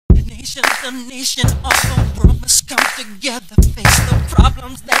The nation, all the world must come together, face the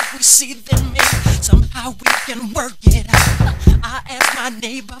problems that we see, then maybe somehow we can work it out. I asked my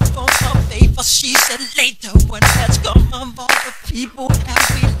neighbor for a favor, she said later. What has come of all the people?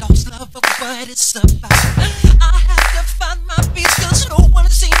 Have we lost love of what it's about? I have to find my peace, cause no one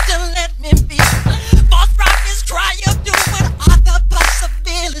seems to let me be. False prophets cry up, doing other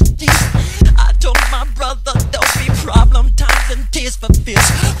possibilities. I told my brother there'll be problem times and tears for fears.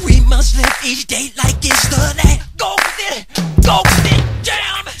 We must live each day like it's the last. Go with it, go with it,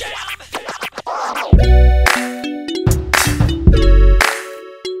 jam, jam.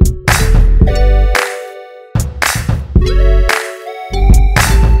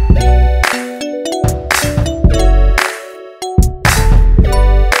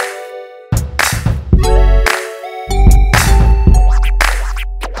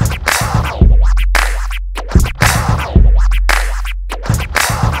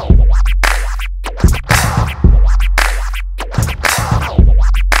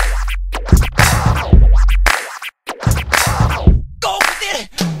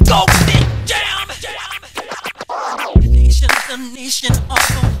 The nation, all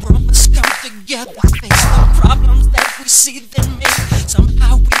the world must come together, face the problems that we see, then maybe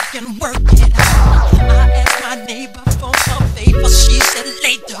somehow we can work it out. I asked my neighbor for a favor, she said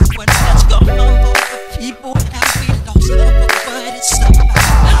later. What has come of all the people? Have we lost love of what it's about?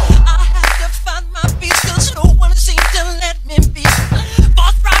 I have to find my peace, cause no one seems to let me be.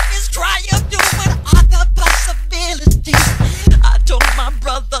 False prophets cry up, doing other possibilities. I told my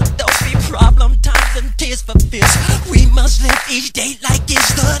brother there'll be problem times and tears for fears. We must live each day like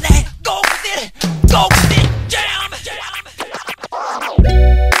it's the last. Go with it, go with it, jam, jam.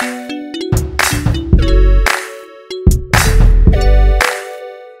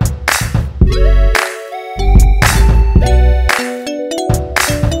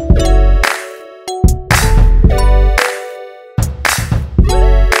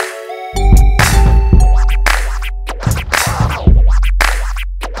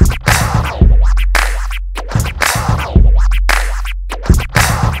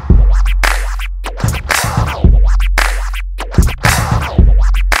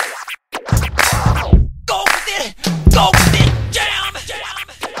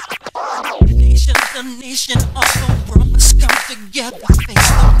 The nation, all the world must come together, face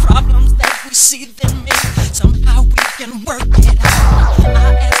the problems that we see, then maybe somehow we can work it out.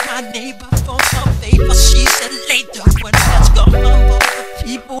 I asked my neighbor for a favor, she said later. What has come of all the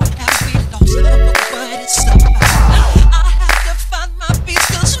people? Have we lost love of what it's about? I have to find my peace,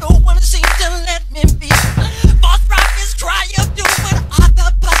 cause no one seems to let me be. False prophets cry up, doing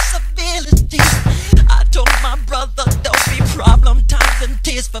other possibilities. I told my brother there'll be problem times and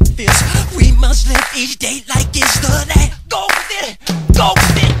tears for fears. We must live each day like it's the last. Go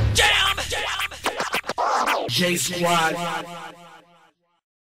with it, jam, jam. J Squad.